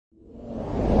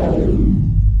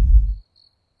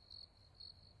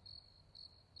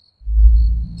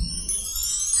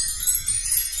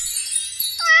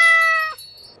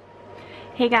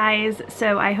Hey guys,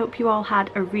 so I hope you all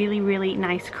had a really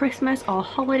nice Christmas or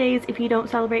holidays if you don't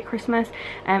celebrate Christmas.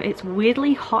 It's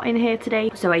weirdly hot in here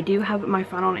today, so I do have my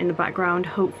fan on in the background.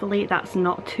 Hopefully that's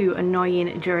not too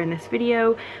annoying during this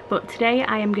video, but today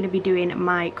I am going to be doing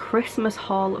my Christmas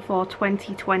haul for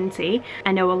 2020.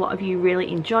 I know a lot of you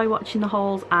really enjoy watching the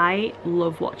hauls. I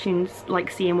love watching,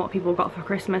 like, seeing what people got for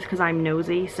Christmas because I'm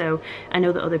nosy, so I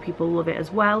know that other people love it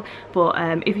as well. But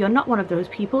if you're not one of those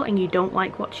people and you don't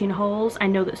like watching hauls,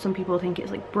 I know that some people think it's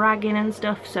like bragging and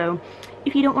stuff, so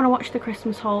if you don't want to watch the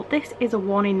Christmas haul, this is a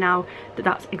warning now that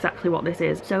that's exactly what this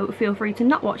is. So feel free to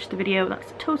not watch the video,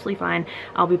 that's totally fine.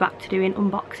 I'll be back to doing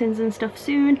unboxings and stuff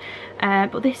soon,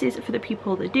 but this is for the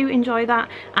people that do enjoy that.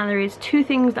 And there is two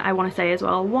things that I want to say as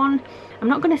well. One, I'm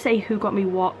not going to say who got me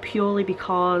what purely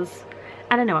because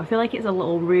I don't know, I feel like it's a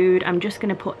little rude. I'm just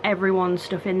going to put everyone's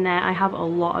stuff in there. I have a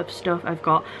lot of stuff. I've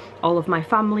got all of my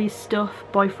family's stuff,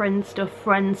 boyfriend stuff,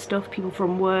 friends stuff, people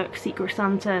from work, Secret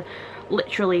Santa,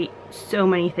 literally so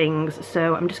many things.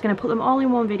 So I'm just going to put them all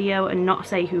in one video and not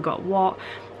say who got what.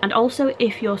 And also,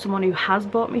 if you're someone who has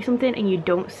bought me something and you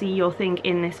don't see your thing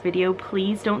in this video,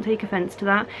 please don't take offense to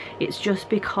that. It's just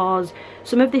because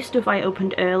some of this stuff I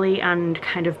opened early and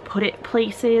kind of put it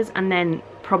places and then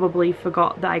probably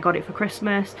forgot that I got it for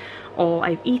Christmas, or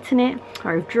I've eaten it,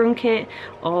 or I've drunk it,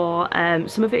 or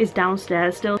some of it is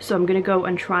downstairs still, so I'm gonna go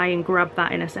and try and grab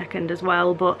that in a second as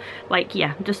well. But like,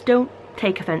 yeah, just don't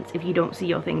take offense if you don't see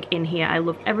your thing in here. I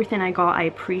love everything I got. I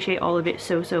appreciate all of it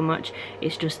so much.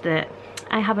 It's just that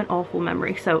I have an awful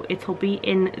memory, so it'll be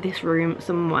in this room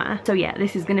somewhere. So yeah,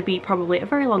 this is going to be probably a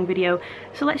very long video,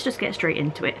 so let's just get straight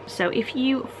into it. So if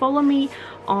you follow me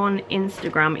on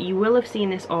Instagram, you will have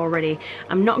seen this already.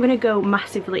 I'm not going to go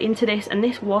massively into this, and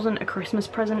this wasn't a Christmas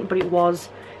present, but it was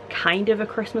kind of a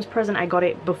Christmas present. I got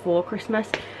it before Christmas.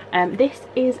 This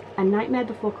is A Nightmare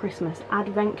Before Christmas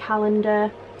advent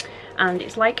calendar, and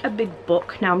it's like a big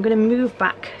book. Now I'm going to move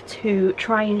back to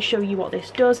try and show you what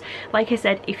this does. Like I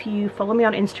said, if you follow me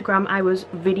on Instagram, I was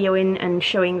videoing and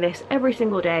showing this every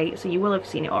single day, so you will have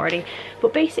seen it already.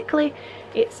 But basically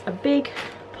it's a big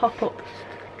pop-up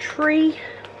tree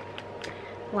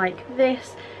like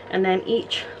this, and then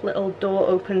each little door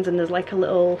opens and there's like a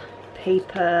little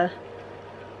paper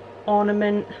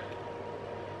ornament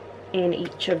in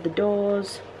each of the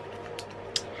doors.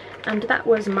 And that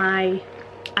was my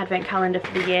advent calendar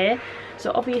for the year.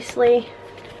 So obviously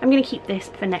I'm going to keep this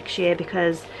for next year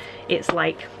because it's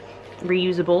like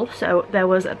reusable. So there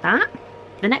was that.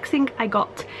 The next thing I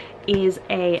got is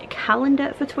a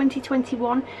calendar for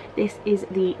 2021. This is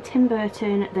the Tim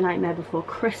Burton The Nightmare Before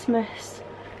Christmas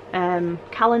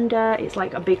calendar. It's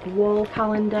like a big wall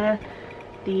calendar.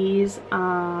 These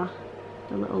are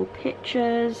the little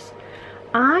pictures.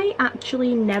 I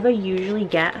actually never usually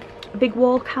get a big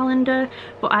wall calendar,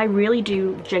 but I really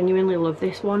do genuinely love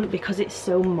this one because it's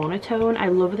so monotone. I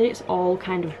love that it's all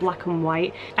kind of black and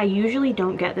white. I usually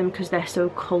don't get them because they're so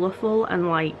colourful and,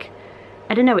 like,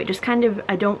 I don't know, it just kind of,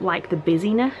 I don't like the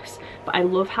busyness, but I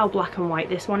love how black and white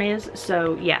this one is.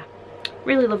 So yeah,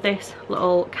 really love this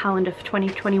little calendar for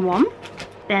 2021.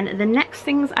 Then the next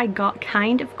things I got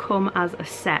kind of come as a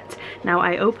set. Now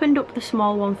I opened up the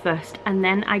small one first and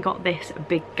then I got this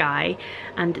big guy,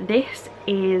 and this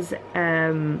is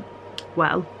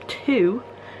well, two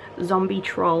zombie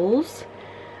trolls.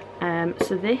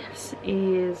 So this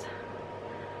is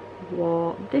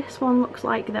what this one looks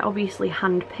like. They're obviously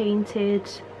hand painted.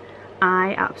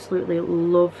 I absolutely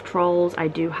love trolls. I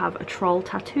do have a troll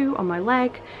tattoo on my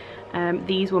leg.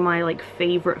 These were my like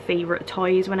favorite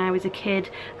toys when I was a kid,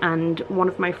 and one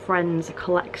of my friends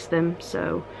collects them,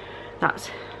 so that's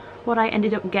what I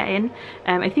ended up getting.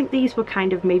 I think these were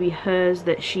kind of maybe hers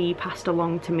that she passed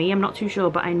along to me. I'm not too sure,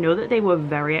 but I know that they were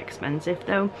very expensive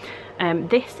though.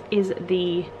 This is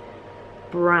the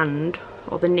brand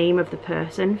or the name of the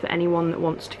person for anyone that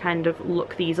wants to kind of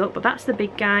look these up, but that's the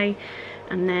big guy,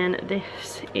 and then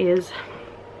this is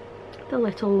the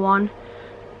little one.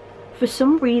 For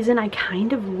some reason I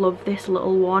kind of love this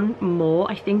little one more.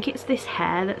 I think it's this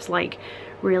hair that's like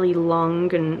really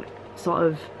long and sort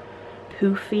of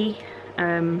poofy.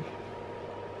 I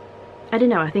don't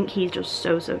know, I think he's just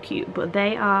so cute. But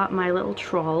they are my little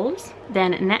trolls.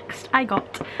 Then next I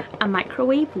got a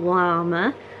microwave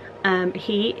llama.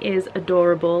 He is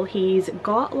adorable. He's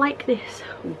got like this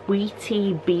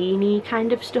wheaty beanie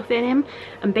kind of stuff in him,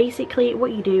 and basically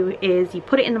what you do is you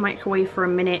put it in the microwave for a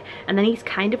minute, and then he's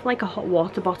kind of like a hot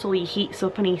water bottle. He heats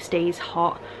up and he stays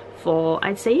hot for,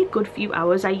 I'd say, a good few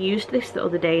hours. I used this the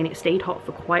other day and it stayed hot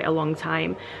for quite a long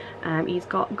time. He's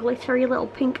got glittery little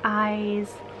pink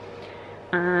eyes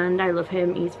and I love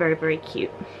him. He's very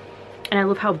cute. And I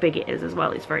love how big it is as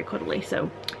well, it's very cuddly. So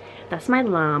that's my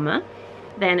llama.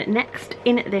 Then next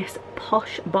in this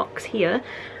posh box here,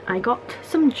 I got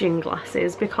some gin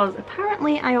glasses because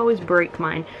apparently I always break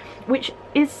mine, which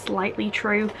is slightly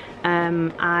true.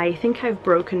 I think I've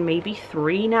broken maybe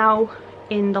 3 now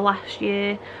in the last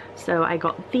year. So I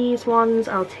got these ones.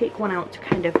 I'll take one out to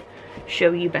kind of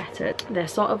show you better. They're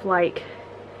sort of like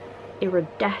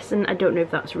iridescent. I don't know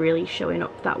if that's really showing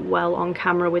up that well on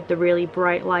camera with the really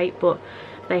bright light, but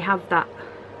they have that,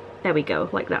 there we go,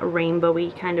 like that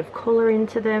rainbowy kind of colour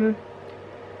into them.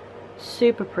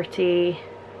 Super pretty.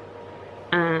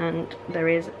 And there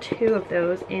is 2 of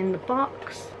those in the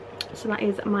box. So that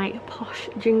is my posh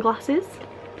gin glasses.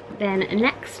 Then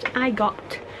next I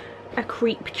got a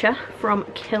creature from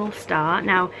Killstar.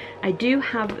 Now I do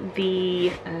have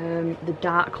the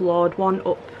Dark Lord one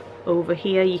up over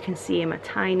here. You can see him a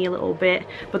tiny little bit,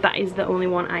 but that is the only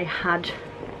one I had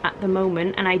at the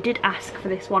moment, and I did ask for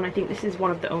this one. I think this is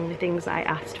one of the only things I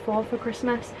asked for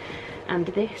Christmas, and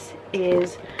this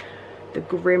is the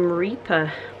Grim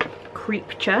Reaper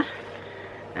creature.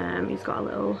 He's got a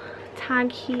little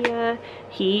tag here.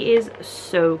 He is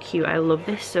so cute. I love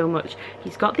this so much.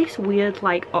 He's got this weird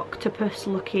like octopus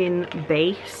looking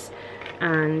base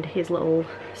and his little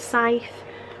scythe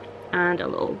and a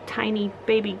little tiny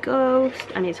baby ghost,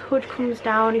 and his hood comes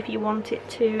down if you want it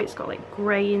to. It's got like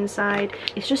grey inside.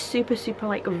 It's just super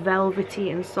like velvety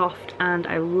and soft, and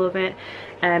I love it.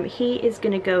 He is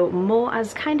going to go more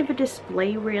as kind of a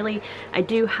display really. I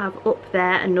do have up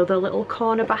there another little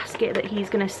corner basket that he's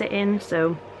going to sit in,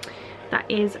 so that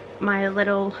is my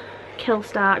little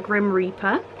Killstar Grim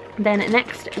Reaper. Then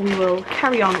next we will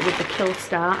carry on with the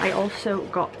Killstar. I also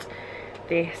got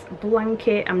this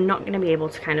blanket. I'm not going to be able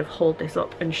to kind of hold this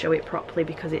up and show it properly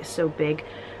because it's so big,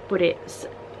 but it's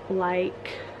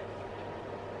like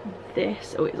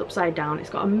this. Oh, it's upside down. It's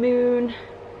got a moon.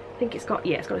 I think it's got,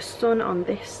 yeah, it's got a sun on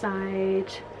this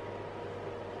side,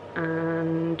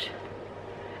 and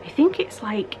I think it's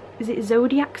like, is it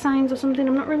zodiac signs or something?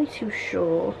 I'm not really too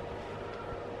sure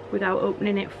without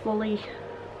opening it fully,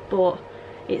 but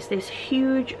it's this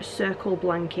huge circle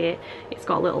blanket. It's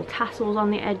got little tassels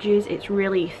on the edges. It's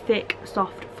really thick,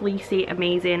 soft, fleecy,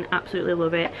 amazing. Absolutely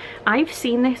love it. I've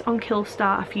seen this on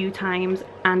Killstar a few times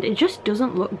and it just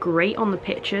doesn't look great on the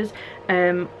pictures,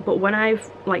 but when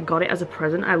I've like got it as a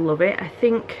present, I love it. I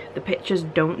think the pictures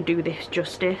don't do this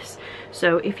justice.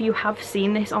 So if you have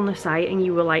seen this on the site and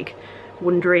you were like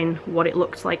wondering what it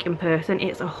looks like in person,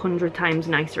 it's 100 times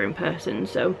nicer in person.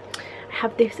 So I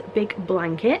have this big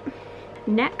blanket.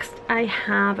 Next I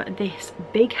have this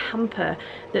big hamper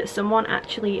that someone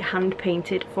actually hand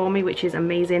painted for me, which is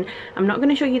amazing. I'm not going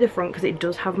to show you the front because it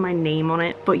does have my name on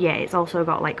it, but yeah, it's also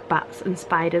got like bats and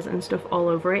spiders and stuff all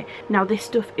over it. Now this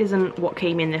stuff isn't what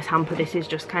came in this hamper, this is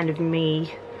just kind of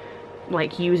me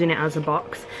like using it as a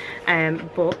box,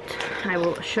 but I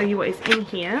will show you what is in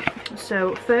here.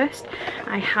 So first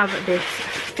I have this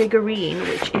figurine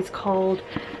which is called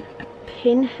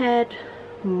Pinhead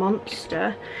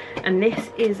Monster, and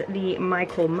this is the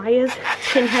Michael Myers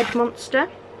Pinhead Monster.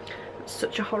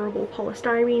 Such a horrible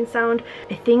polystyrene sound.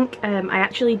 I think I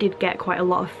actually did get quite a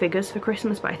lot of figures for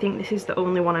Christmas, but I think this is the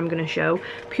only one I'm going to show,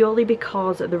 purely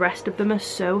because the rest of them are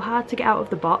so hard to get out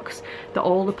of the box that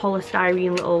all the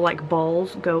polystyrene little like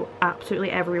balls go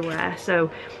absolutely everywhere. So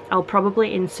I'll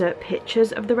probably insert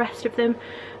pictures of the rest of them,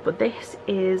 but this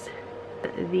is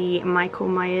the Michael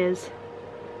Myers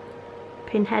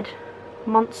Pinhead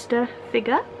Monster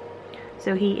figure.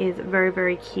 So he is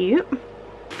very cute.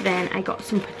 Then I got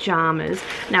some pajamas.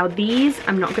 Now these,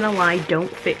 I'm not gonna lie, don't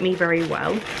fit me very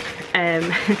well.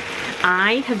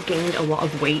 I have gained a lot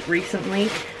of weight recently,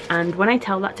 and when I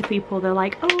tell that to people, they're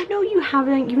like, oh no you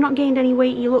haven't, you've not gained any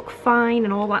weight, you look fine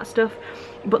and all that stuff.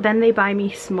 But then they buy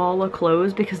me smaller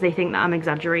clothes because they think that I'm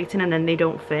exaggerating, and then they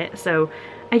don't fit. So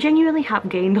I genuinely have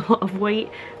gained a lot of weight,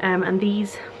 and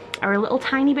these are a little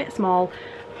tiny bit small,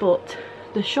 but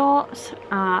the shorts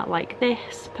are like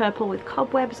this, purple with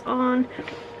cobwebs on,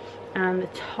 and the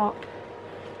top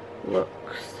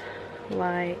looks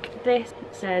like this.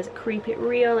 It says "Creep It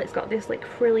Real." It's got this like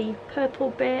frilly purple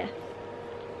bit.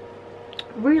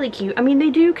 Really cute. I mean,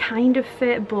 they do kind of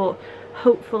fit, but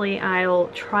hopefully I'll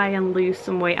try and lose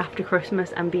some weight after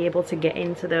Christmas and be able to get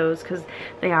into those because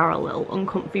they are a little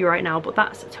uncomfy right now, but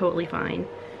that's totally fine.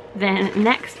 Then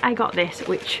next I got this,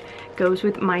 which goes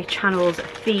with my channel's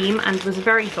theme and was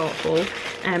very thoughtful.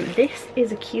 This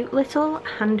is a cute little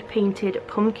hand painted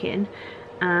pumpkin,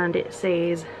 and it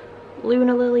says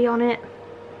LunaLily on it.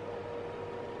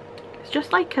 It's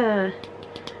just like a,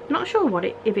 I'm not sure what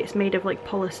if it's made of like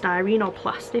polystyrene or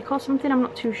plastic or something, I'm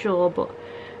not too sure, but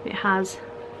it has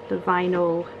the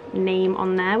vinyl name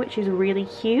on there, which is really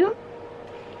cute.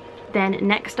 Then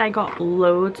next I got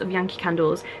loads of Yankee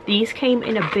candles. These came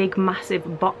in a big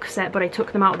massive box set, but I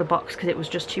took them out of the box because it was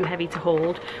just too heavy to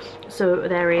hold. So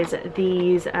there is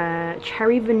these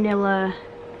cherry vanilla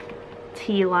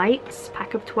tea lights,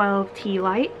 pack of 12 tea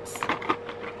lights.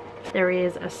 There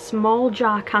is a small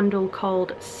jar candle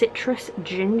called citrus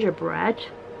gingerbread,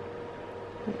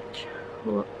 which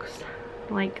looks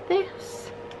like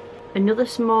this. Another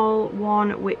small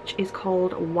one which is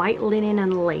called white linen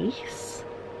and lace,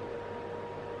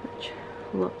 which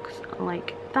looks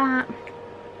like that.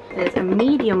 There's a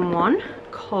medium one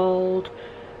called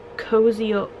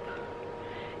Cozy Up.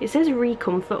 It says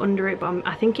Recomfort under it, but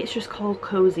I think it's just called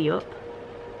Cozy Up,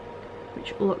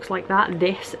 which looks like that.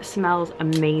 This smells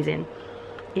amazing.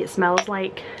 It smells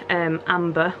like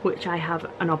amber, which I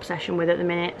have an obsession with at the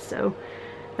minute, so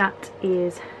that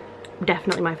is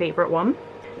definitely my favourite one.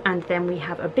 And then we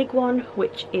have a big one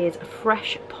which is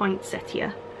Fresh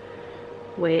Poinsettia,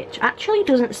 which actually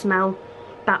doesn't smell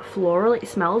that floral. It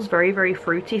smells very, very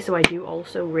fruity, so I do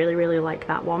also really, really like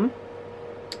that one.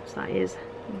 So that is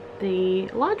the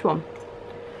large one.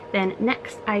 Then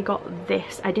next I got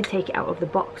this. I did take it out of the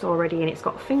box already and it's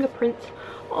got fingerprints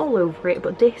all over it,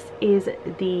 but this is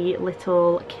the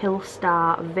little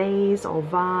Killstar vase or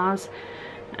vase.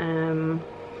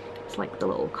 It's like the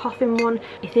little coffin one.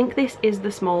 I think this is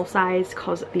the small size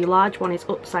because the large one is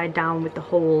upside down with the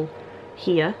hole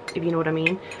here, if you know what I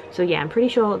mean. So yeah, I'm pretty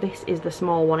sure this is the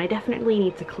small one. I definitely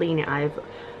need to clean it. I've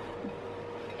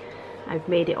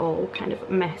made it all kind of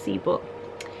messy, but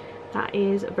that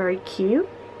is very cute.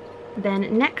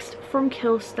 Then next from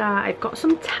Killstar, I've got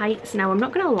some tights. Now I'm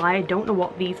not gonna lie, I don't know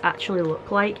what these actually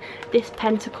look like. This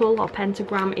pentacle or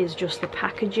pentagram is just the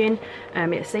packaging.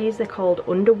 It says they're called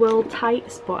Underworld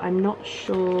tights, but I'm not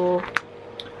sure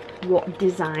what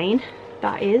design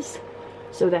that is,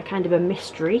 so they're kind of a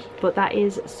mystery. But that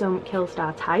is some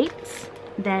Killstar tights.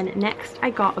 Then next I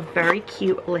got a very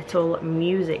cute little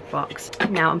music box.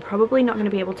 Now I'm probably not going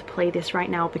to be able to play this right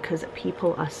now because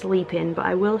people are sleeping, but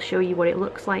I will show you what it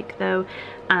looks like though.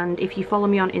 And if you follow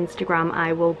me on Instagram,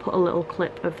 I will put a little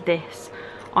clip of this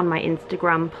on my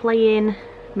Instagram playing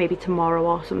maybe tomorrow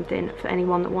or something for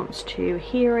anyone that wants to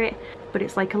hear it. But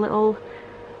it's like a little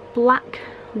black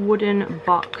wooden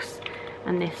box,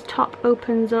 and this top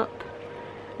opens up.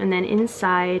 And then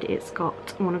inside it's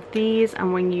got one of these,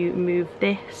 and when you move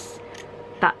this,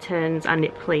 that turns and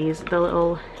it plays the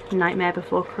little Nightmare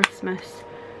Before Christmas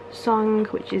song,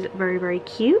 which is very, very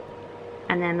cute.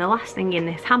 And then the last thing in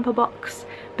this hamper box,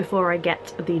 before I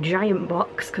get the giant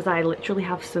box, because I literally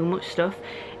have so much stuff,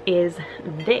 is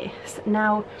this.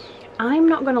 Now, I'm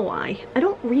not gonna lie, I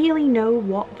don't really know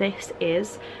what this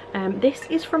is. This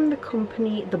is from the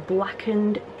company The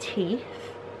Blackened Teeth,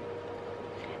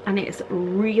 and it's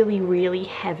really, really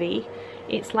heavy.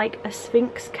 It's like a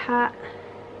Sphinx cat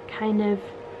kind of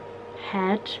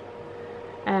head,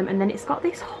 and then it's got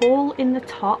this hole in the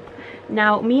top.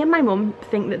 Now me and my mum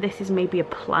think that this is maybe a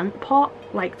plant pot,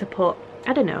 like to put,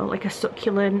 I don't know, like a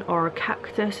succulent or a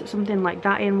cactus or something like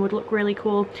that in would look really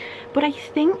cool. But I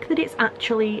think that it's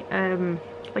actually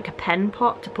like a pen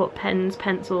pot to put pens,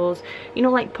 pencils, you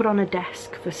know, like put on a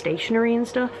desk for stationery and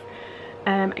stuff.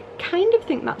 I kind of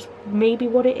think that's maybe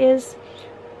what it is,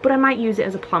 but I might use it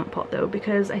as a plant pot though,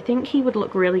 because I think he would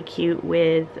look really cute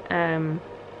with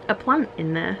a plant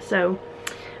in there. So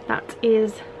that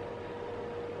is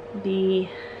the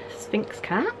Sphinx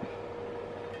cat.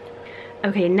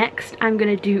 Okay, next I'm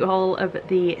gonna do all of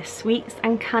the sweets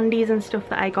and candies and stuff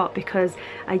that I got, because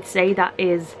I'd say that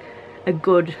is a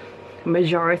good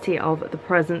majority of the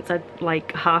presents.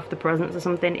 Like half the presents or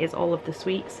something is all of the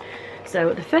sweets.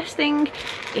 So the first thing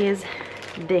is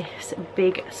this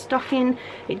big stocking.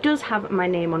 It does have my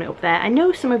name on it up there. I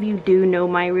know some of you do know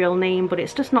my real name, but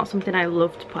it's just not something I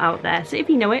love to put out there. So if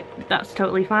you know it, that's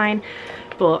totally fine.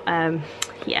 But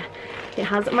yeah, it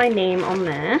has my name on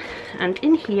there. And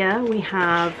in here we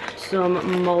have some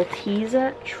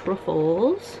Malteser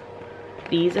truffles.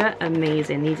 These are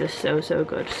amazing. These are so, so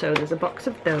good. So there's a box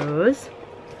of those.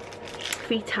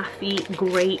 Laffy Taffy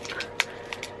grape,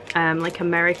 like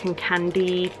American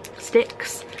candy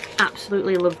sticks.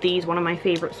 Absolutely love these, one of my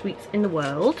favourite sweets in the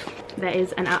world. There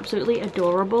is an absolutely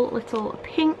adorable little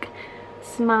pink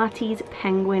Smarties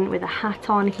penguin with a hat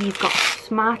on. He's got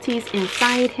Smarties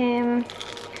inside him,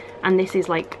 and this is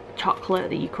like chocolate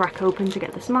that you crack open to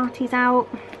get the Smarties out.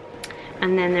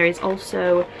 And then there is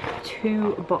also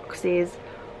 2 boxes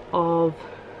of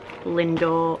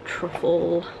Lindor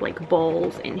truffle like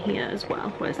balls in here as well.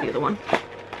 Where's the other one?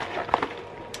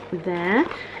 There.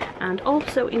 And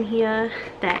also in here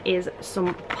there is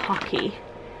some Pocky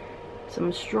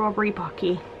some strawberry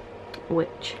pocky,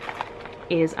 which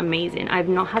is amazing. I've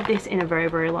not had this in a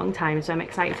very long time, so I'm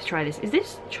excited to try this. Is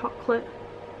this chocolate?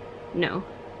 No,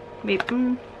 maybe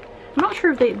I'm not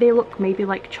sure if they look maybe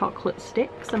like chocolate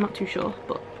sticks, I'm not too sure,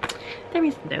 but there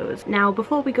is those. Now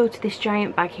before we go to this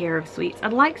giant bag here of sweets,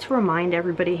 I'd like to remind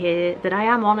everybody here that I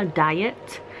am on a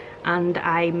diet and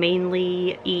I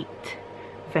mainly eat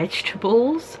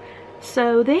vegetables,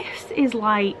 so this is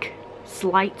like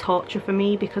slight torture for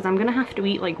me because I'm gonna have to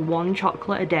eat like 1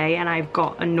 chocolate a day and I've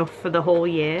got enough for the whole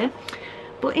year.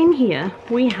 But in here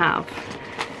we have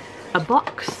a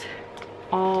box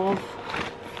of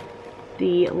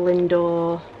the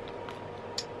Lindor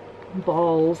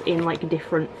balls in like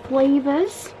different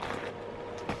flavors.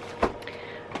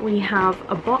 We have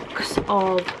a box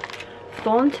of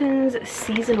Thornton's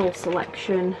seasonal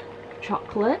selection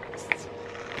chocolates,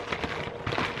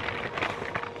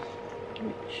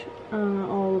 which are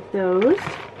all of those.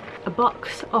 A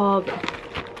box of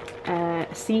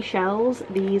seashells.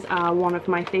 These are one of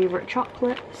my favorite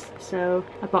chocolates, so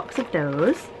a box of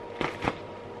those.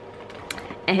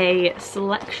 A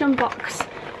selection box,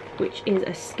 which is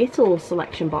a Skittles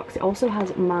selection box. It also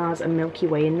has Mars and Milky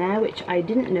Way in there, which I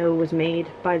didn't know was made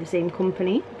by the same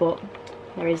company, but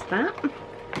there is that.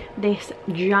 This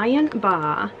giant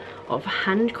bar of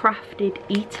handcrafted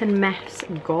Eat and Mess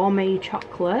gourmet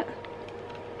chocolate,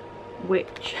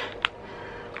 which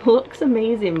looks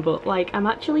amazing, but like I'm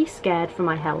actually scared for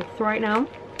my health right now.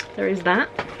 There is that.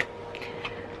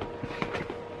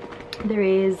 There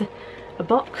is a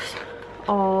box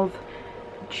of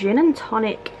gin and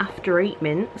tonic after 8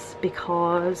 mints,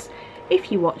 because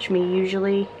if you watch me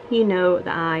usually you know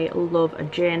that I love a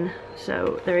gin,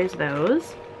 so there is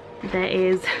those. There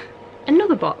is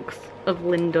another box of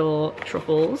Lindor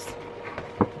truffles,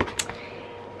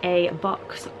 a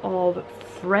box of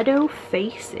Freddo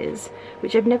Faces,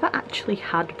 which I've never actually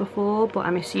had before, but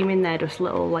I'm assuming they're just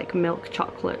little like milk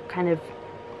chocolate kind of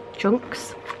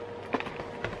chunks.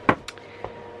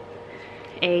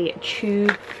 A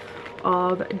tube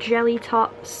of jelly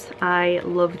tots. I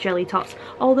love jelly tots,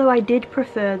 although I did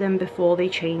prefer them before they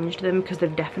changed them, because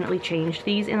they've definitely changed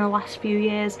these in the last few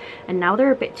years and now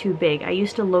they're a bit too big. I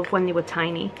used to love when they were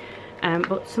tiny,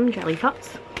 but some jelly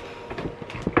tots.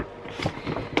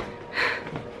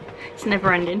 It's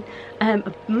never ending.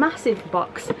 A massive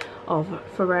box of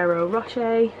Ferrero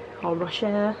Rocher, or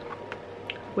Rocher,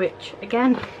 which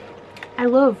again I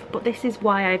love, but this is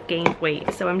why I've gained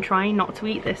weight, so I'm trying not to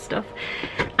eat this stuff.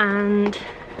 And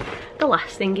the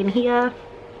last thing in here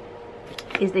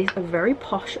is this very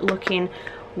posh looking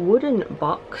wooden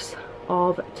box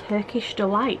of Turkish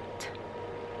Delight.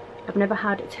 I've never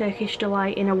had Turkish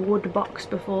Delight in a wood box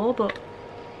before, but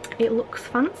it looks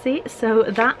fancy. So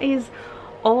that is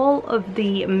all of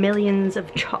the millions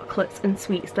of chocolates and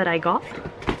sweets that I got.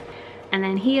 And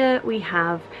then here we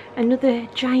have another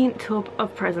giant tub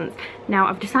of presents. Now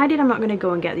I've decided I'm not going to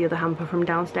go and get the other hamper from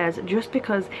downstairs, just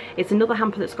because it's another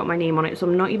hamper that's got my name on it, so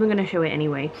I'm not even going to show it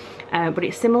anyway. But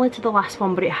it's similar to the last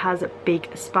one, but it has big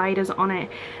spiders on it,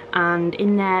 and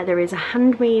in there is a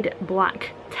handmade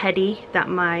black teddy that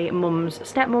my mum's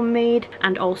stepmom made,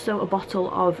 and also a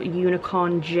bottle of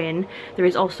unicorn gin. There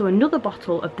is also another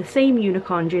bottle of the same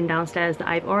unicorn gin downstairs that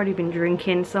I've already been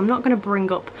drinking, so I'm not going to bring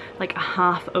up like a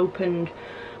half opened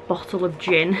bottle of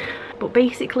gin, but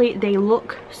basically they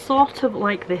look sort of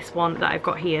like this one that I've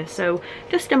got here. So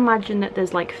just imagine that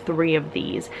there's like 3 of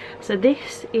these. So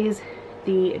this is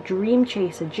the Dream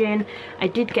Chaser gin. I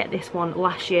did get this one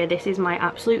last year. This is my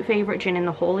absolute favourite gin in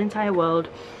the whole entire world.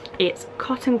 It's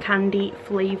cotton candy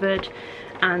flavoured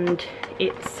and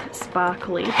it's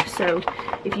sparkly. So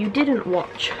if you didn't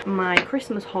watch my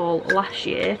Christmas haul last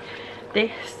year,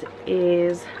 this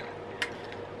is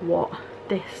what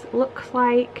this looks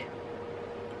like.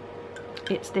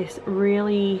 It's this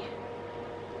really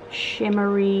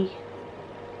shimmery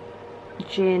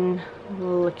gin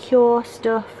liqueur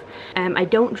stuff. I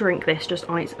don't drink this just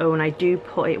on its own. I do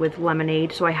put it with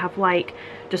lemonade, so I have like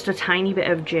just a tiny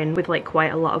bit of gin with like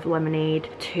quite a lot of lemonade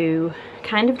to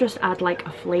kind of just add like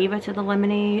a flavour to the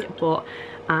lemonade. But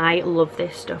I love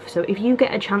this stuff, so if you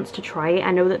get a chance to try it,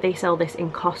 I know that they sell this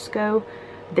in Costco.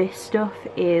 This stuff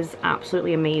is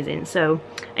absolutely amazing. So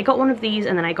I got one of these,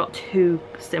 and then I got 2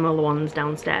 similar ones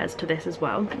downstairs to this as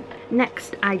well.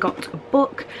 Next I got a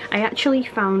book. I actually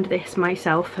found this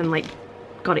myself and like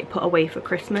got it put away for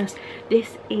Christmas.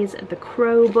 This is The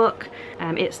Crow book.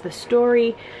 It's the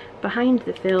story behind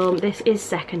the film. This is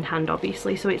secondhand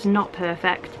obviously, so it's not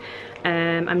perfect,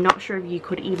 I'm not sure if you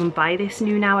could even buy this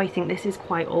new now. I think this is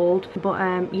quite old,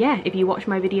 but yeah, if you watch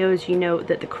my videos you know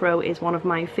that The Crow is one of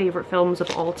my favourite films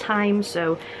of all time,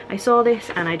 so I saw this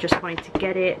and I just wanted to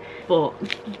get it. But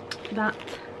that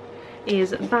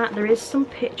is that. There is some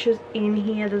pictures in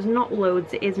here. There's not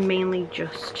loads, it is mainly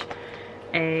just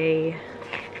a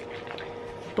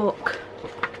book,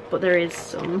 but there is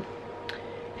some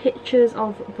pictures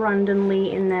of Brandon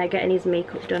Lee in there getting his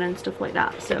makeup done and stuff like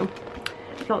that, so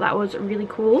I thought that was really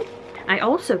cool. I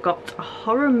also got a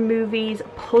horror movies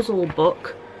puzzle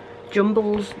book,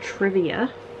 Jumbles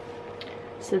Trivia.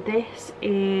 So this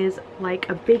is like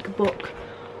a big book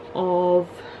of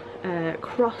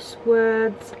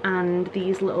crosswords and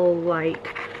these little,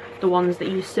 like the ones that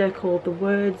you circle the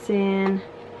words in,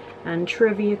 and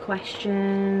trivia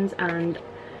questions, and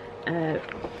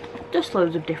just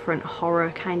loads of different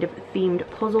horror kind of themed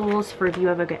puzzles for if you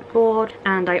ever get bored.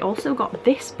 And I also got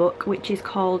this book, which is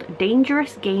called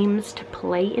Dangerous Games to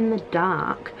Play in the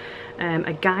Dark,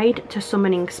 a guide to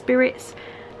summoning spirits,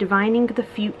 divining the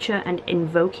future and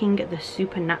invoking the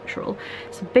supernatural.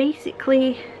 So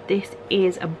basically this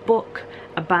is a book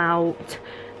about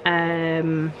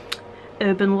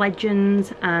urban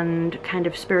legends and kind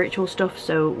of spiritual stuff,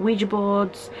 so Ouija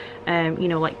boards, you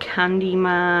know, like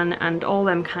Candyman and all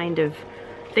them kind of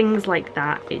things like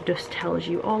that. It just tells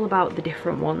you all about the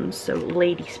different ones, so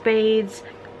Lady Spades,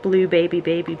 Blue Baby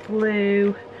Baby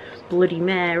Blue, Bloody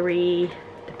Mary,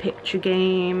 The Picture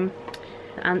Game,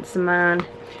 The Answer Man.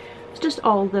 It's just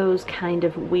all those kind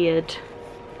of weird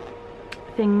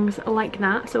things like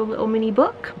that, so a little mini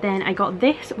book. Then I got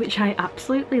this, which I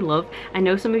absolutely love. I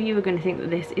know some of you are going to think that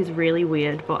this is really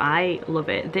weird, but I love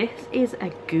it. This is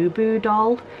a Goo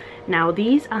doll. Now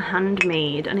these are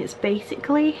handmade and it's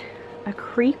basically a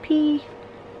creepy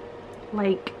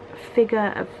like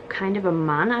figure of kind of a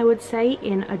man, I would say,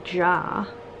 in a jar.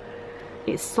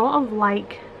 It's sort of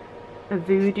like a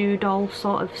voodoo doll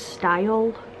sort of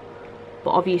style,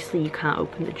 but obviously you can't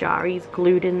open the jar, he's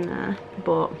glued in there.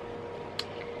 But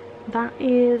that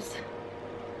is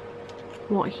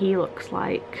what he looks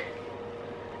like.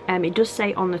 It does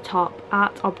say on the top,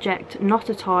 art object, not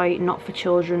a toy, not for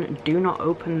children, do not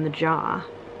open the jar.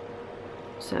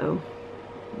 So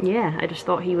yeah, I just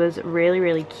thought he was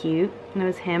really cute. And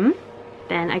there's him.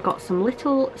 Then I got some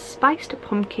little spiced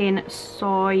pumpkin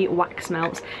soy wax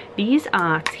melts. These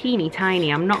are teeny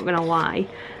tiny, I'm not gonna lie.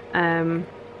 I'm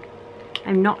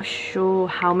not sure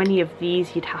how many of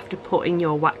these you'd have to put in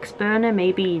your wax burner,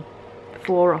 maybe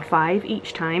 4 or 5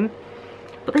 each time.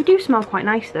 But they do smell quite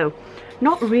nice though.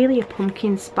 Not really a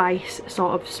pumpkin spice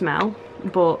sort of smell,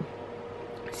 but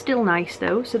still nice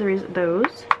though. So there is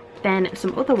those. Then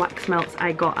some other wax melts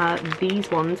I got are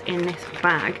these ones in this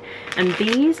bag, and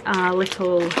these are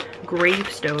little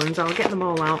gravestones. I'll get them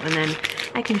all out and then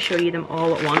I can show you them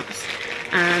all at once.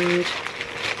 And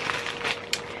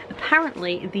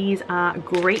apparently these are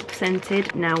grape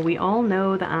scented. Now we all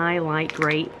know that I like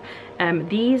grape.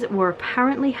 These were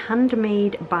apparently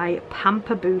handmade by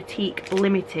Pamper Boutique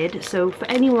Limited, so for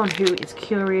anyone who is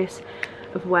curious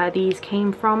of where these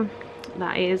came from,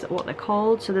 that is what they're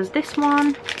called. So there's this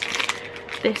one,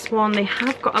 they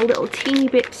have got a little teeny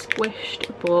bit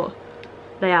squished, but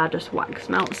they are just wax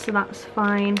melts, so that's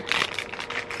fine.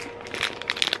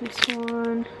 This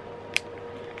one,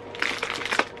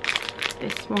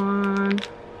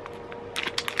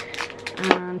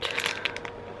 and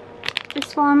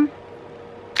this one.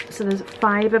 So there's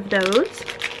 5 of those.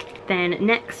 Then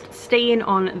next, staying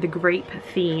on the grape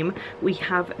theme, we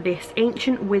have this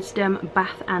Ancient Wisdom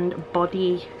Bath and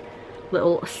Body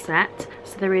little set.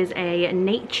 So there is a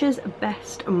Nature's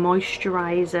Best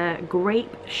Moisturizer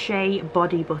Grape Shea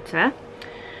Body Butter,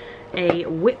 a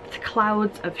Whipped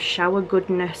Clouds of Shower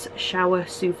Goodness Shower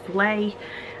Souffle,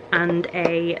 and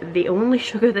the only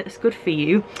sugar that's good for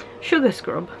you, sugar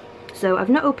scrub. So I've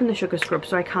not opened the sugar scrub,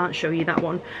 so I can't show you that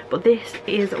one, but this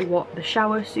is what the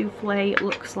shower souffle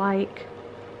looks like,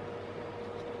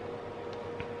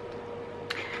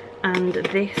 and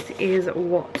this is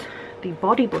what the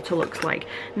body butter looks like.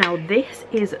 Now this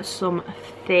is some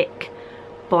thick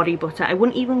body butter. I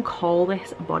wouldn't even call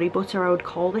this body butter, I would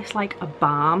call this like a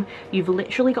balm. You've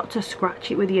literally got to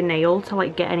scratch it with your nail to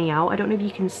like get any out. I don't know if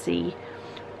you can see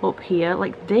up here,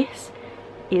 like this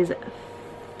is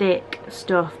thick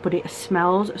stuff, but it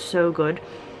smells so good.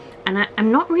 And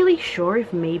I'm not really sure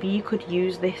if maybe you could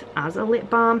use this as a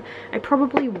lip balm. I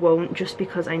probably won't, just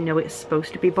because I know it's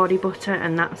supposed to be body butter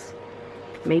and that's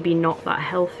maybe not that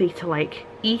healthy to like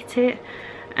eat it.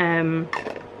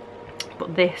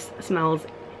 But this smells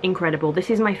incredible.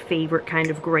 This is my favorite kind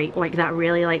of grape, like that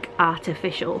really like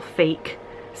artificial fake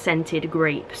scented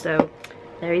grape. So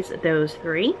there is those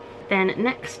three. Then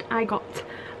next I got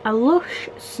a Lush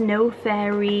Snow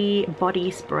Fairy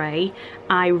body spray.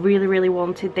 I really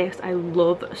wanted this. I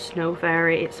love Snow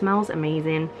Fairy. It smells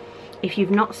amazing. If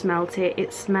you've not smelt it,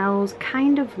 it smells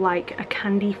kind of like a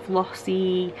candy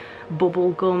flossy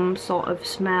bubblegum sort of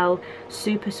smell.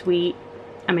 Super sweet,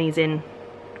 amazing.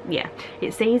 Yeah,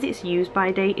 it says its use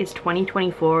by date is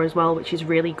 2024 as well, which is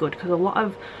really good because a lot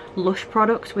of Lush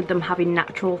products with them having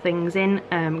natural things in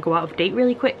go out of date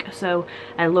really quick. So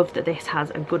I love that this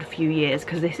has a good few years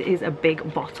because this is a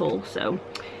big bottle. So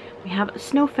we have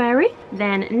Snow Fairy.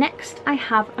 Then next I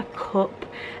have a cup.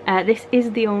 This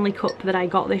is the only cup that I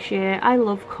got this year. I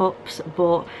love cups,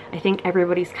 but I think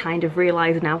everybody's kind of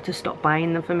realised now to stop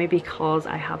buying them for me because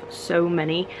I have so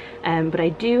many. But I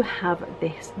do have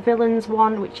this Villains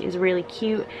one, which is really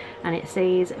cute, and it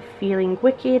says Feeling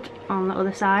Wicked on the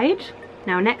other side.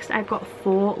 Now next I've got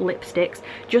 4 lipsticks.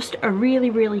 Just a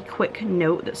really quick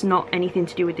note that's not anything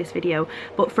to do with this video,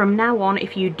 but from now on,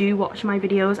 if you do watch my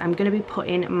videos, I'm going to be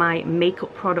putting my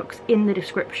makeup products in the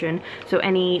description. So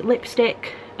any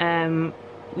lipstick,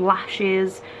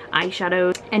 lashes,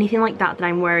 eyeshadows, anything like that that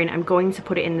I'm wearing, I'm going to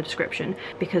put it in the description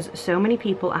because so many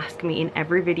people ask me in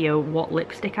every video what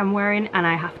lipstick I'm wearing and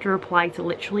I have to reply to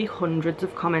literally hundreds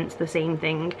of comments the same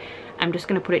thing. I'm just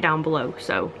going to put it down below,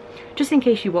 so just in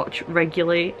case you watch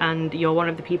regularly and you're one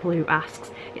of the people who asks,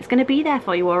 it's going to be there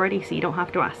for you already, so you don't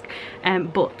have to ask.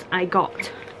 But I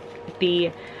got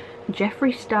the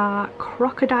Jeffree Star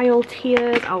Crocodile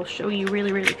Tears. I'll show you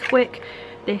really quick.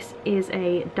 This is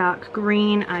a dark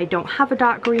green. I don't have a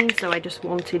dark green, so I just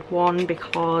wanted one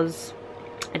because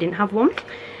I didn't have one.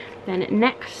 Then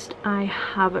next I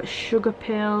have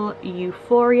Sugarpill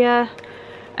Euphoria.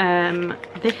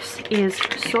 This is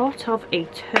sort of a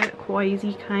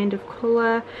turquoisey kind of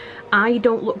colour. I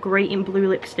don't look great in blue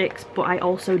lipsticks, but I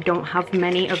also don't have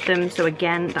many of them, so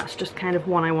again, that's just kind of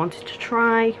one I wanted to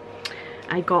try.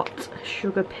 I got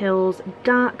Sugarpill's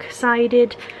Dark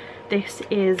Sided. This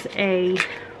is a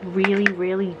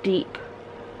really deep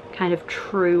kind of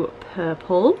true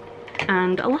purple.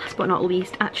 And last but not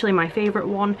least, actually my favourite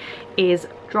one is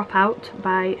Dropout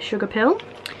by Sugarpill.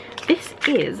 This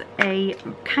is a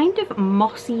kind of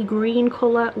mossy green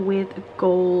colour with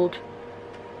gold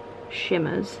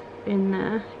shimmers in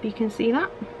there, if you can see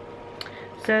that.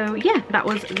 So yeah, that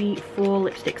was the 4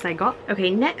 lipsticks I got. Okay,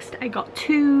 next I got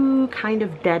 2 kind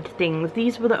of dead things.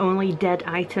 These were the only dead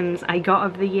items I got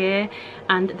of the year,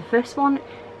 and the first one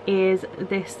is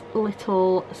this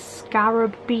little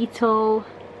scarab beetle.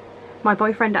 My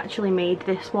boyfriend actually made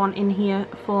this one in here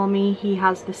for me. He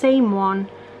has the same one,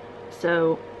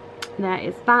 so there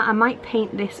is that. I might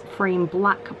paint this frame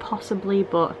black possibly,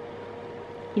 but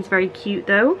he's very cute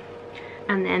though.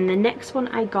 And then the next one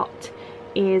I got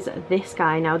is this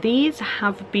guy. Now these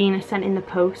have been sent in the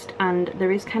post and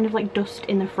there is kind of like dust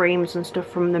in the frames and stuff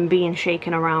from them being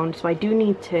shaken around, so I do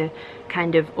need to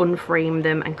kind of unframe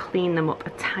them and clean them up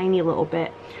a tiny little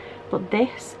bit. But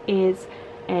this is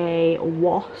a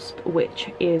wasp,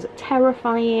 which is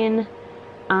terrifying.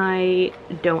 I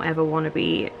don't ever want to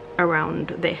be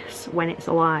around this when it's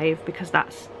alive because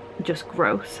that's just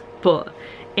gross, but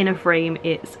in a frame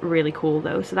it's really cool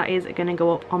though, so that is going to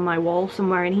go up on my wall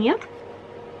somewhere in here.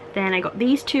 Then I got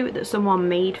these 2 that someone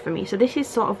made for me. So this is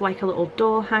sort of like a little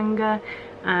door hanger,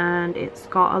 and it's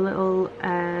got a little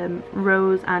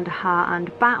rose and a heart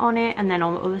and bat on it, and then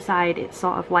on the other side it's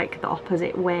sort of like the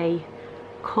opposite way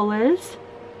colours,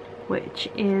 which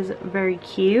is very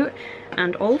cute.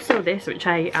 And also this, which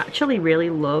I actually really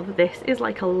love, this is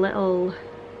like a little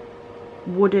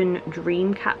wooden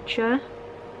dream catcher.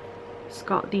 It's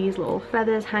got these little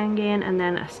feathers hanging and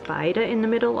then a spider in the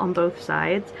middle on both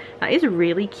sides. That is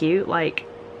really cute, like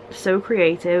so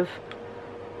creative,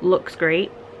 looks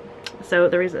great. So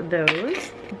there is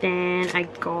those. Then I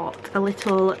got a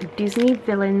little Disney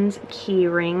Villains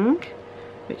keyring,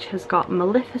 which has got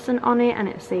Maleficent on it and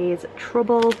it says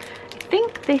Trouble. I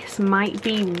think this might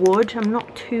be wood, I'm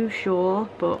not too sure,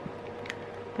 but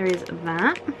there is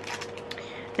that.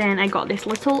 Then I got this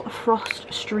little Frost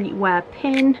Streetwear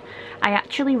pin. I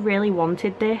actually really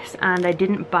wanted this and I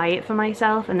didn't buy it for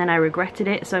myself, and then I regretted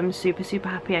it, so I'm super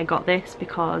happy I got this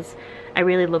because I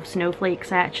really love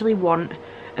snowflakes. I actually want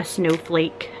a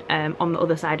snowflake on the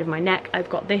other side of my neck. I've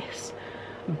got this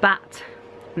bat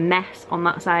mess on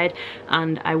that side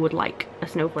and I would like a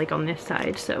snowflake on this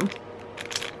side, so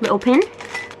little pin.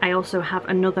 I also have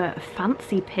another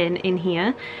fancy pin in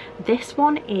here. This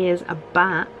one is a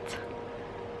bat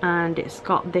and it's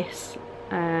got this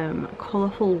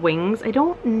colourful wings. I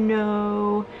don't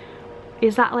know,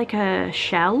 is that like a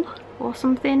shell or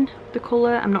something, the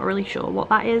colour? I'm not really sure what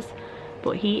that is,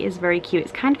 but he is very cute.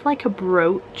 It's kind of like a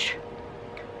brooch,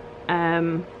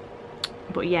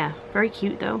 but yeah, very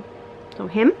cute though. So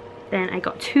him. Then I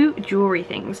got two jewelry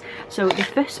things. So the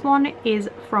first one is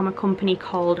from a company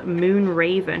called Moon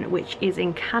Raven, which is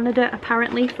in Canada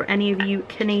apparently, for any of you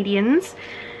Canadians.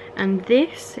 And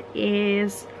this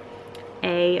is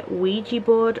a Ouija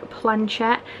board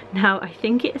planchette. Now I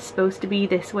think it's supposed to be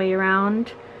this way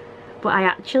around, but I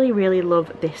actually really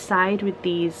love this side with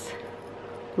these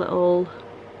little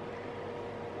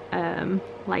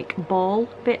like ball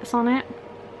bits on it.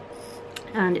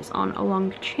 And it's on a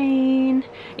long chain.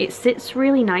 It sits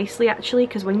really nicely actually,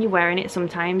 because when you're wearing it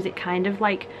sometimes it kind of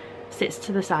like sits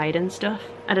to the side and stuff.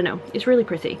 I don't know, it's really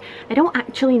pretty. I don't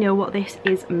actually know what this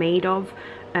is made of,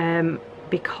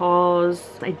 because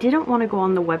I didn't want to go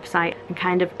on the website and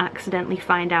kind of accidentally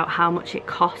find out how much it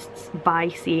costs by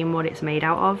seeing what it's made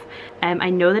out of. I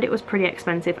know that it was pretty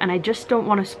expensive and I just don't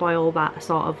want to spoil that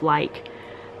sort of like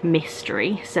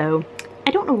mystery, so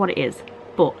I don't know what it is,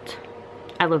 but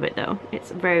I love it though. It's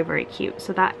very, very cute.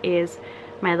 So that is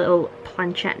my little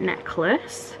planchette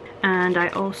necklace. And I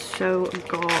also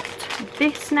got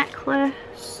this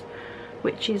necklace,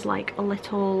 which is like a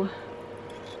little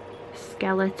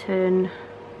skeleton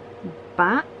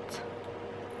bat.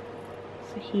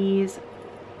 So he's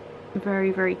very,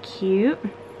 very cute.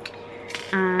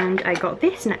 And I got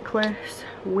this necklace,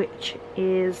 which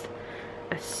is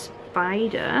a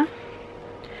spider.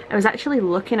 I was actually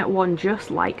looking at one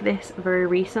just like this very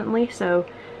recently, so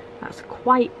that's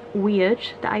quite weird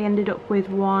that I ended up with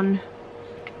one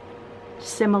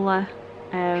similar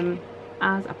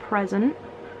as a present.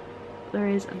 There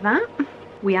is that.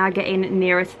 We are getting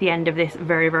nearer to the end of this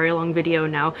very, very long video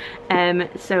now.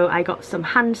 So I got some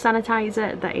hand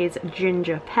sanitizer that is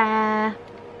ginger pear.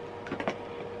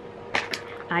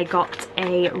 I got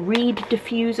a reed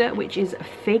diffuser, which is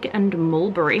fig and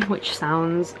mulberry, which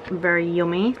sounds very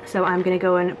yummy. So I'm gonna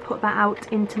go and put that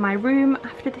out into my room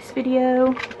after this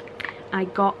video. I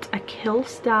got a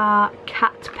Killstar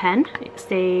cat pen. It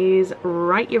says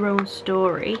write your own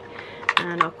story,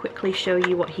 and I'll quickly show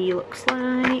you what he looks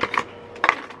like.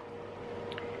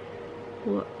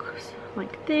 Looks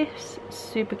like this,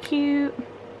 super cute.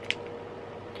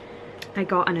 I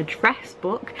got an address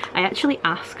book. I actually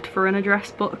asked for an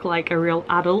address book like a real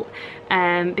adult,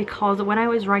 because when I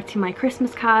was writing my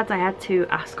Christmas cards I had to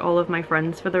ask all of my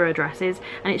friends for their addresses,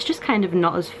 and it's just kind of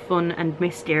not as fun and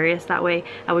mysterious that way.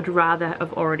 I would rather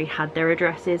have already had their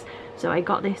addresses. So I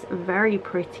got this very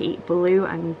pretty blue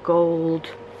and gold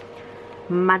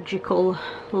magical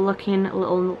looking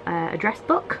little address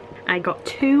book. I got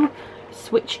two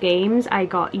Switch games. I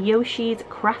got Yoshi's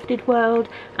Crafted World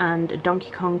and Donkey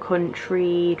Kong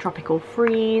Country Tropical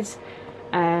Freeze.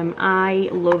 I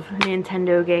love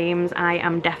Nintendo games. I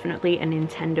am definitely a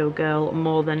Nintendo girl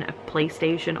more than a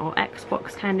PlayStation or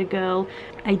Xbox kind of girl.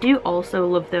 I do also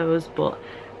love those, but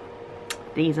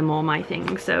these are more my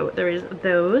thing. So there is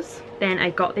those. Then I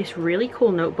got this really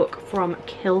cool notebook from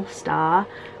Killstar,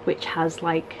 which has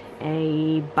like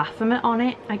a Baphomet on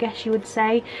it, I guess you would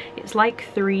say. It's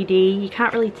like 3D, you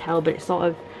can't really tell, but it's sort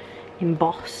of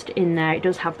embossed in there. It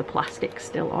does have the plastic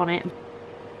still on it,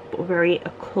 but very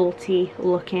occulty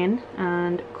looking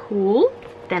and cool.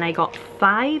 Then I got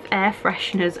 5 air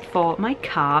fresheners for my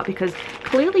car, because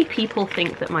clearly people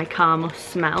think that my car must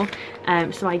smell.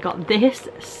 So I got this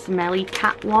smelly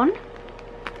cat one.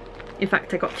 In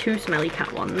fact, I got 2 smelly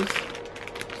cat ones.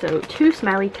 So 2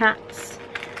 smelly cats,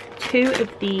 2 of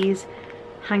these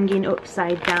hanging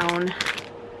upside down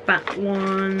bat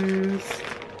ones,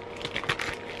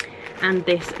 and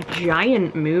this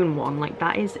giant moon one. Like,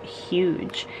 that is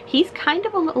huge. He's kind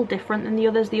of a little different than the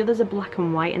others. The others are black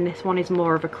and white, and this one is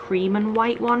more of a cream and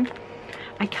white one.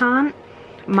 I can't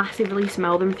massively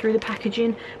smell them through the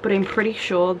packaging, but I'm pretty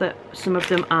sure that some of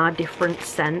them are different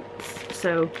scents.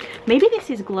 So maybe this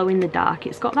is glow in the dark.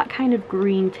 It's got that kind of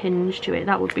green tinge to it.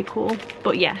 That would be cool.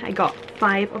 But yeah, I got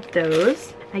 5 of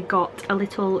those. I got a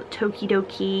little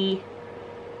Tokidoki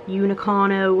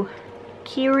Unicorno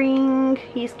keyring.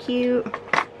 He's cute.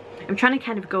 I'm trying to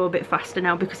kind of go a bit faster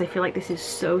now because I feel like this is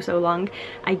so long.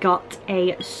 I got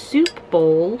a soup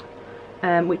bowl,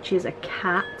 which is a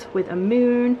cat with a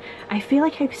moon. I feel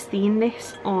like I've seen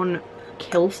this on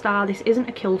Killstar. This isn't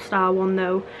a Killstar one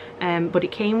though, but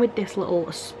it came with this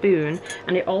little spoon,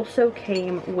 and it also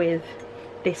came with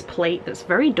this plate that's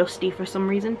very dusty for some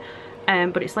reason,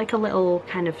 but it's like a little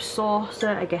kind of saucer.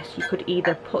 I guess you could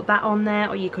either put that on there,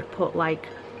 or you could put like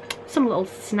some little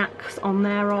snacks on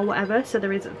there or whatever. So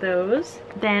there is those.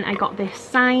 Then I got this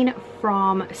sign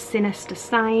from Sinister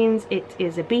Signs. It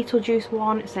is a Beetlejuice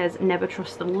one. It says never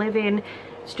trust the living.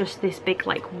 It's just this big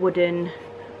like wooden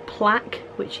plaque,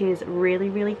 which is really,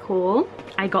 really cool.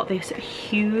 I got this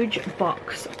huge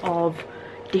box of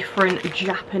different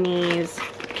Japanese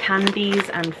candies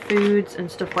and foods and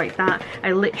stuff like that.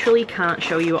 I literally can't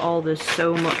show you all, there's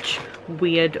so much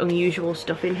weird, unusual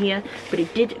stuff in here, but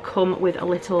it did come with a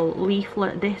little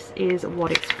leaflet. This is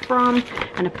what it's from,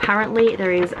 and apparently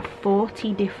there is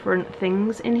 40 different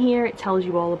things in here. It tells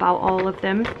you all about all of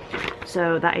them.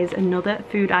 So that is another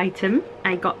food item.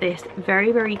 I got this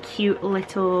very, very cute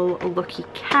little lucky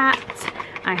cat.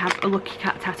 I have a lucky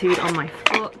cat tattooed on my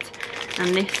foot,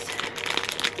 and this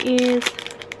is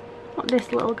what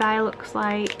this little guy looks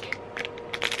like.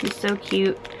 He's so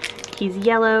cute. He's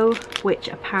yellow, which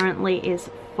apparently is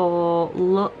for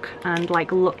luck and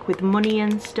like luck with money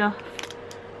and stuff.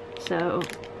 So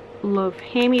love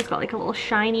him. He's got like a little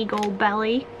shiny gold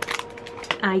belly.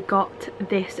 I got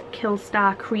this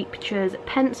Killstar Creatures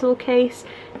pencil case.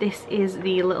 This is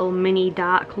the little mini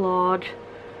Dark Lord.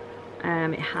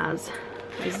 It has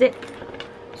a zip,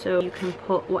 so you can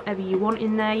put whatever you want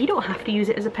in there. You don't have to use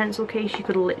it as a pencil case, you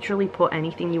could literally put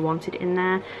anything you wanted in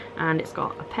there, and it's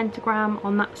got a pentagram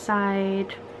on that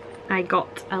side. I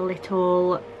got a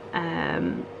little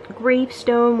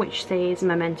gravestone which says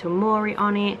Memento Mori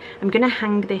on it. I'm gonna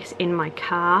hang this in my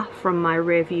car from my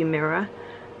rearview mirror.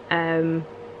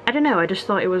 I don't know, I just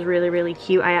thought it was really, really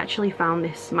cute. I actually found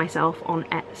this myself on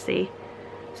Etsy.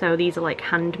 So these are like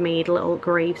handmade little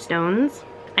gravestones.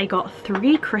 I got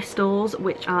 3 crystals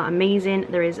which are amazing.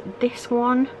 There is this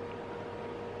one,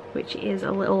 which is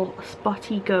a little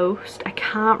spotty ghost. I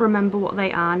can't remember what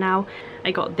they are now.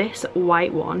 I got this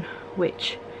white one,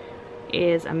 which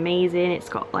is amazing. It's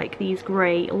got like these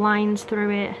grey lines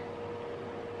through it.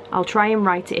 I'll try and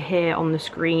write it here on the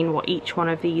screen what each one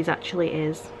of these actually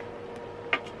is.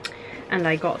 And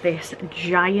I got this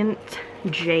giant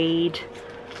jade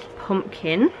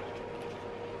pumpkin,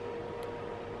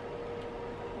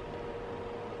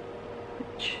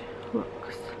 which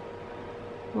looks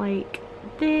like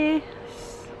this.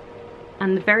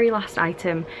 And the very last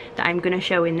item that I'm going to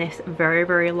show in this very,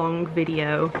 very long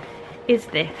video is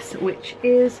this, which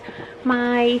is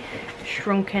my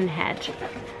shrunken head.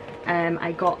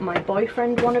 I got my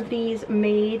boyfriend one of these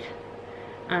made,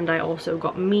 and I also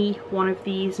got me one of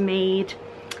these made.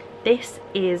 This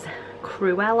is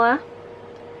Cruella,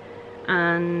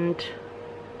 and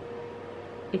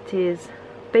it is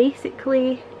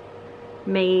basically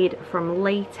made from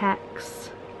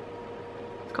latex.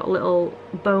 It's got little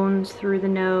bones through the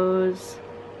nose,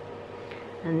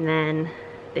 and then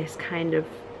this kind of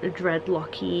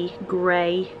dreadlocky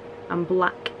grey and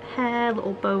black hair,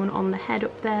 little bone on the head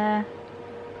up there.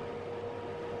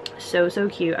 So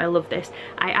cute. I love this.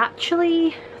 I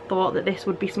actually thought that this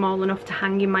would be small enough to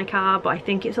hang in my car, but I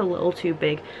think it's a little too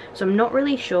big, so I'm not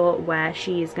really sure where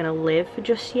she's gonna live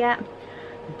just yet.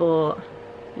 But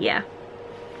yeah,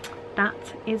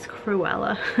 that is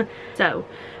Cruella. So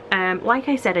like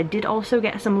I said, I did also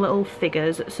get some little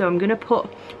figures, so I'm gonna put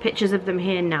pictures of them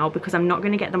here now because I'm not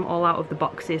gonna get them all out of the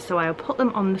boxes, so I'll put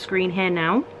them on the screen here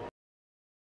now.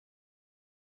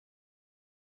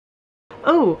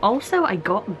 Oh, also I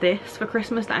got this for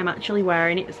Christmas that I'm actually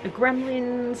wearing. It's a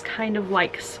Gremlins kind of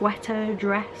like sweater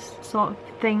dress sort of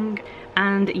thing.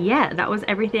 And yeah, that was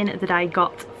everything that I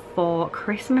got for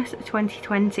Christmas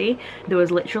 2020. There was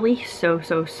literally so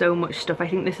much stuff. I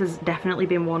think this has definitely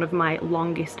been one of my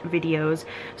longest videos.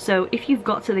 So if you've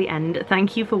got to the end,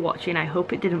 thank you for watching. I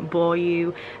hope it didn't bore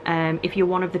you. If you're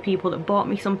one of the people that bought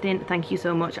me something, thank you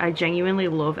so much. I genuinely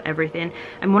love everything.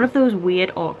 I'm one of those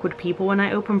weird awkward people when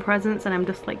I open presents and I'm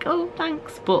just like, oh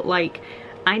thanks, but like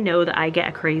I know that I get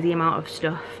a crazy amount of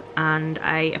stuff and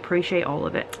I appreciate all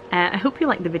of it. I hope you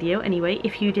liked the video anyway.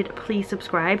 If you did, please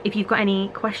subscribe. If you've got any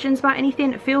questions about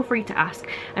anything, feel free to ask.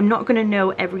 I'm not going to know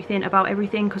everything about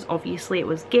everything because obviously it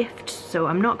was gifts, so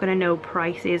I'm not going to know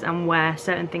prices and where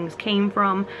certain things came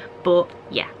from, but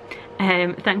yeah.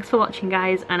 Thanks for watching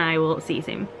guys, and I will see you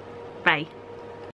soon. Bye.